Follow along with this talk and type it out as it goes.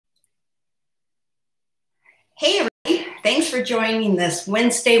Hey, everybody. Thanks for joining this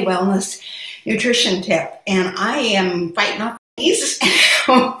Wednesday Wellness Nutrition Tip. And I am fighting off these.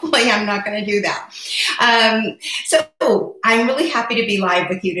 Hopefully, I'm not going to do that. So I'm really happy to be live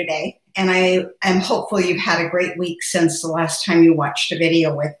with you today. And I am hopeful you've had a great week since the last time you watched a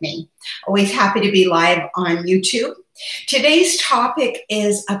video with me. Always happy to be live on YouTube. Today's topic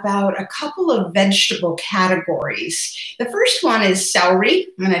is about a couple of vegetable categories. The first one is celery.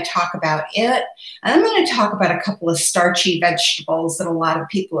 I'm going to talk about it. And I'm going to talk about a couple of starchy vegetables that a lot of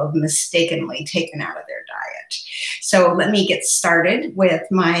people have mistakenly taken out of their diet. So let me get started with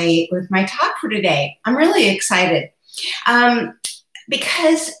my talk for today. I'm really excited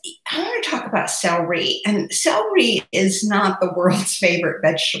because I want to talk about celery. And celery is not the world's favorite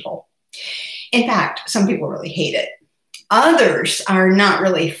vegetable. In fact, some people really hate it. Others are not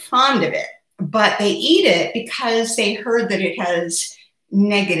really fond of it, but they eat it because they heard that it has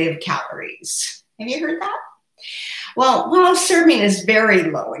negative calories. Have you heard that? Well, while a serving is very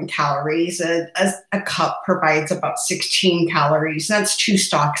low in calories, a cup provides about 16 calories. That's 2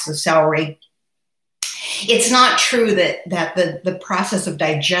 stalks of celery. It's not true that the process of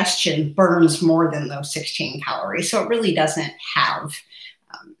digestion burns more than those 16 calories, so it really doesn't have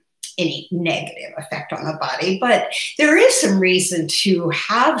any negative effect on the body. But there is some reason to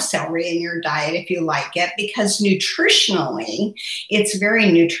have celery in your diet if you like it, because nutritionally, it's very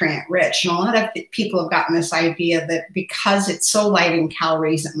nutrient rich. And a lot of people have gotten this idea that because it's so light in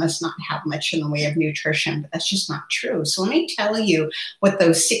calories, it must not have much in the way of nutrition, but that's just not true. So let me tell you what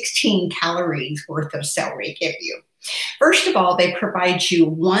those 16 calories worth of celery give you. First of all, they provide you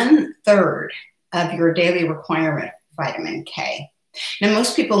 1/3 of your daily requirement of vitamin K. Now,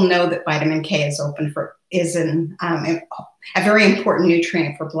 most people know that vitamin K is a very important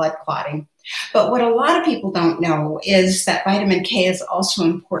nutrient for blood clotting. But what a lot of people don't know is that vitamin K is also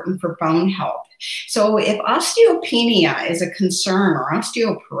important for bone health. So if osteopenia is a concern, or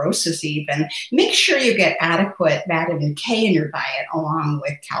osteoporosis even, make sure you get adequate vitamin K in your diet along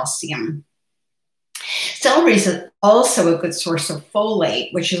with calcium. Celery is also a good source of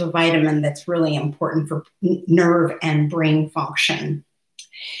folate, which is a vitamin that's really important for nerve and brain function.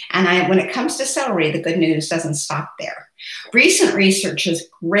 And when it comes to celery, the good news doesn't stop there. Recent research has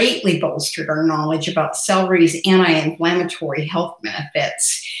greatly bolstered our knowledge about celery's anti-inflammatory health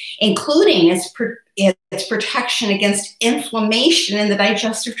benefits, including its protection against inflammation in the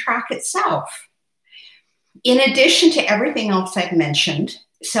digestive tract itself. In addition to everything else I've mentioned,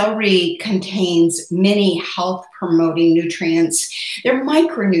 celery contains many health-promoting nutrients. They're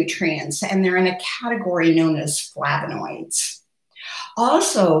micronutrients, and they're in a category known as flavonoids.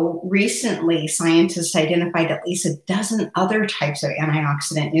 Also, recently, scientists identified at least a dozen other types of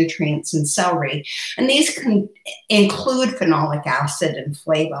antioxidant nutrients in celery, and these can include phenolic acid and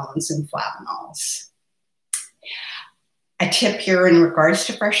flavones and flavonols. A tip here in regards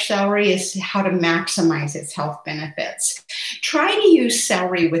to fresh celery is how to maximize its health benefits. Try to use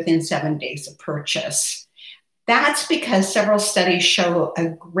celery within 7 days of purchase. That's because several studies show a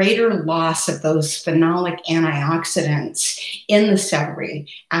greater loss of those phenolic antioxidants in the celery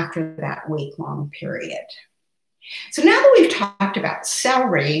after that week-long period. So now that we've talked about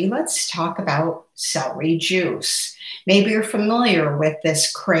celery, let's talk about celery juice. Maybe you're familiar with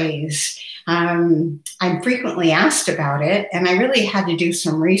this craze. I'm frequently asked about it, and I really had to do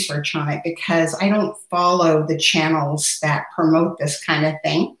some research on it because I don't follow the channels that promote this kind of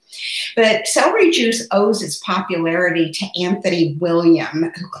thing. But celery juice owes its popularity to Anthony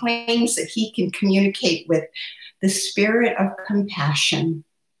William, who claims that he can communicate with the spirit of compassion.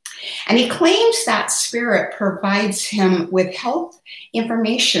 And he claims that spirit provides him with health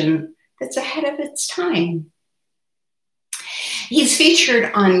information that's ahead of its time. He's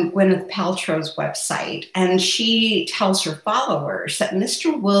featured on Gwyneth Paltrow's website, and she tells her followers that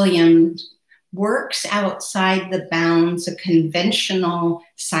Mr. Williams works outside the bounds of conventional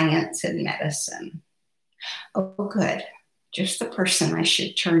science and medicine. Oh, good. Just the person I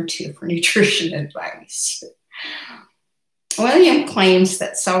should turn to for nutrition advice. William claims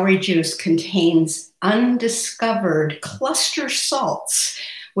that celery juice contains undiscovered cluster salts,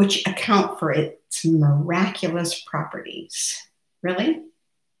 which account for its miraculous properties. Really?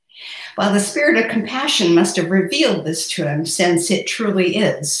 Well, the spirit of compassion must have revealed this to him, since it truly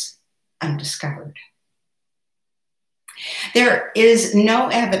is undiscovered. There is no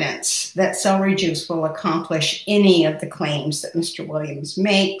evidence that celery juice will accomplish any of the claims that Mr. Williams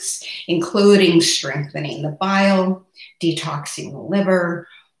makes, including strengthening the bile, detoxing the liver,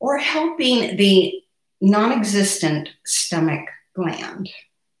 or helping the non-existent stomach gland.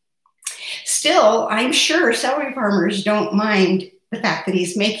 Still, I'm sure celery farmers don't mind the fact that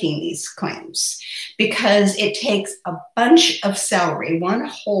he's making these claims, because it takes a bunch of celery, one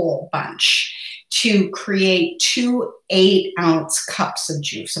whole bunch, to create 2 8-ounce cups of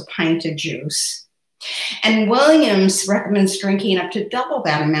juice, a pint of juice. And Williams recommends drinking up to double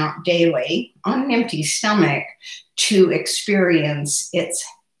that amount daily on an empty stomach to experience its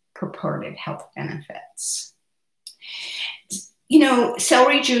purported health benefits. You know,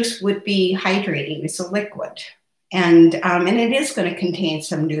 celery juice would be hydrating. It's a liquid. And it is going to contain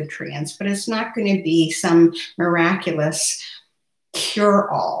some nutrients, but it's not going to be some miraculous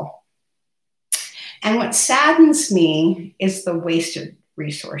cure-all. And what saddens me is the wasted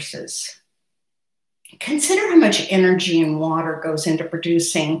resources. Consider how much energy and water goes into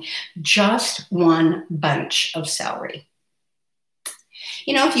producing just one bunch of celery.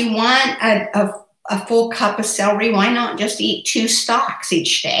 You know, if you want a full cup of celery, why not just eat 2 stalks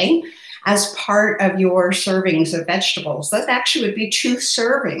each day as part of your servings of vegetables? That actually would be 2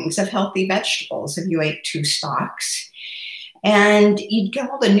 servings of healthy vegetables if you ate 2 stalks. And you'd get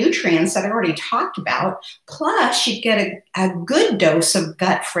all the nutrients that I already talked about, plus you'd get a good dose of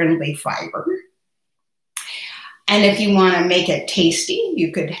gut-friendly fiber. And if you want to make it tasty,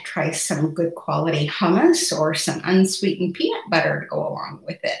 you could try some good quality hummus or some unsweetened peanut butter to go along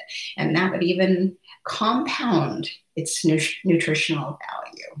with it. And that would even compound its nutritional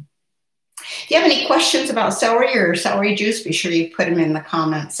value. If you have any questions about celery or celery juice, be sure you put them in the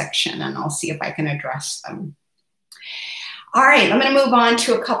comment section and I'll see if I can address them. All right, I'm going to move on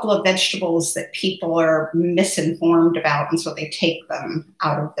to a couple of vegetables that people are misinformed about, and so they take them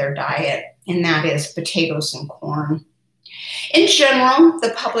out of their diet, and that is potatoes and corn. In general,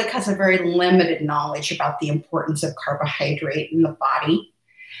 the public has a very limited knowledge about the importance of carbohydrate in the body.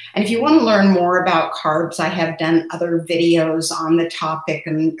 And if you want to learn more about carbs, I have done other videos on the topic,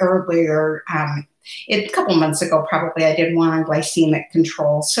 and earlier, a couple months ago, probably, I did one on glycemic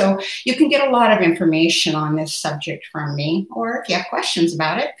control. So you can get a lot of information on this subject from me, or if you have questions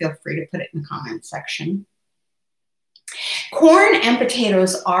about it, feel free to put it in the comment section. Corn and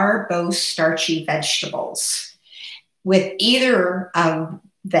potatoes are both starchy vegetables, with either of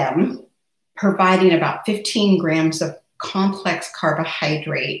them providing about 15 grams of complex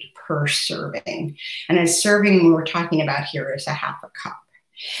carbohydrate per serving. And a serving we're talking about here is a half a cup.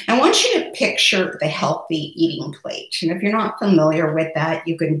 I want you to picture the healthy eating plate. And if you're not familiar with that,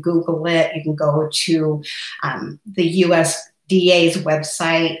 you can Google it. You can go to the USDA's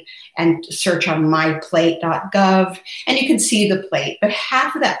website and search on myplate.gov, and you can see the plate. But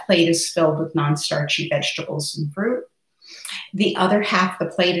half of that plate is filled with non-starchy vegetables and fruit. The other half of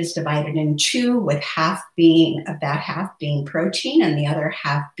the plate is divided in 2, with half being protein and the other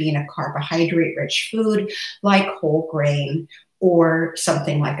half being a carbohydrate-rich food like whole grain or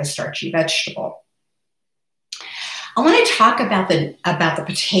something like a starchy vegetable. I want to talk about the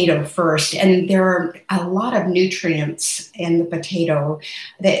potato first, and there are a lot of nutrients in the potato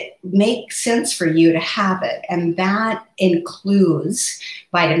that make sense for you to have it, and that includes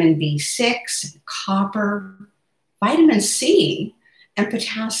vitamin B6, copper, vitamin C, and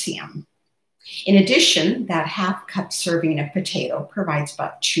potassium. In addition, that half cup serving of potato provides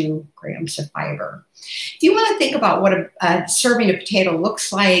about 2 grams of fiber. If you want to think about what a serving of potato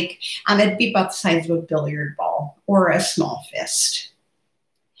looks like, it'd be about the size of a billiard ball or a small fist.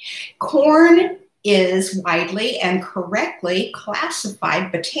 Corn is widely and correctly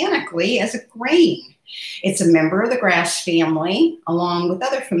classified botanically as a grain. It's a member of the grass family, along with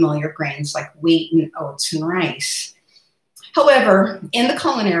other familiar grains like wheat and oats and rice. However, in the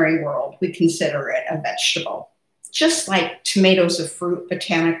culinary world, we consider it a vegetable. Just like tomatoes a fruit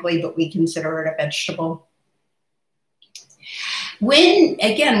botanically, but we consider it a vegetable. When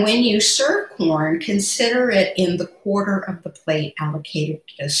you serve corn, consider it in the quarter of the plate allocated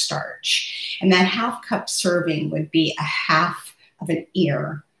to starch. And that half cup serving would be a half of an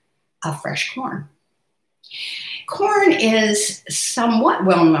ear of fresh corn. Corn is somewhat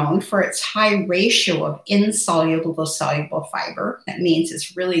well known for its high ratio of insoluble to soluble fiber. That means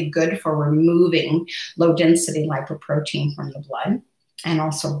it's really good for removing low density lipoprotein from the blood and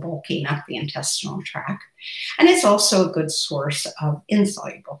also bulking up the intestinal tract. And it's also a good source of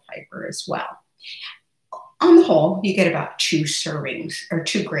insoluble fiber as well. On the whole, you get about 2 servings or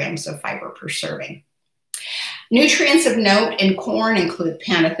 2 grams of fiber per serving. Nutrients of note in corn include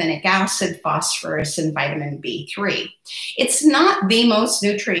pantothenic acid, phosphorus, and vitamin B3. It's not the most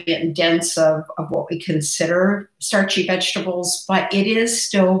nutrient dense of what we consider starchy vegetables, but it is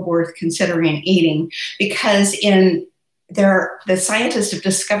still worth considering eating because the scientists have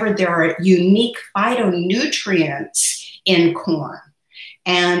discovered there are unique phytonutrients in corn,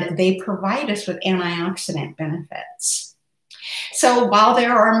 and they provide us with antioxidant benefits. So while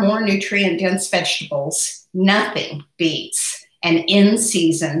there are more nutrient-dense vegetables, nothing beats an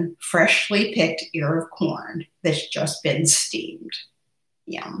in-season, freshly picked ear of corn that's just been steamed.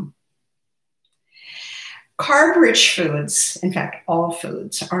 Yum. Carb-rich foods, in fact, all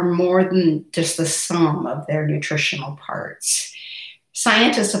foods, are more than just the sum of their nutritional parts.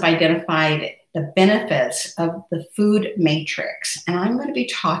 Scientists have identified the benefits of the food matrix, and I'm going to be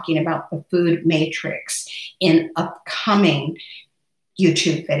talking about the food matrix in upcoming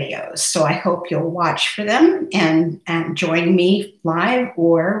YouTube videos. So I hope you'll watch for them and join me live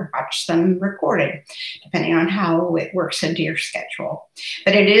or watch them recorded, depending on how it works into your schedule.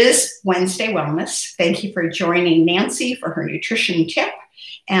 But it is Wednesday Wellness. Thank you for joining Nancy for her nutrition tip.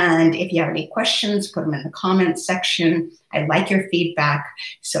 And if you have any questions, put them in the comments section. I like your feedback,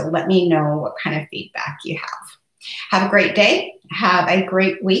 so let me know what kind of feedback you have. Have a great day. Have a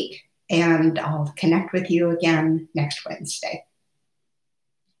great week, and I'll connect with you again next Wednesday.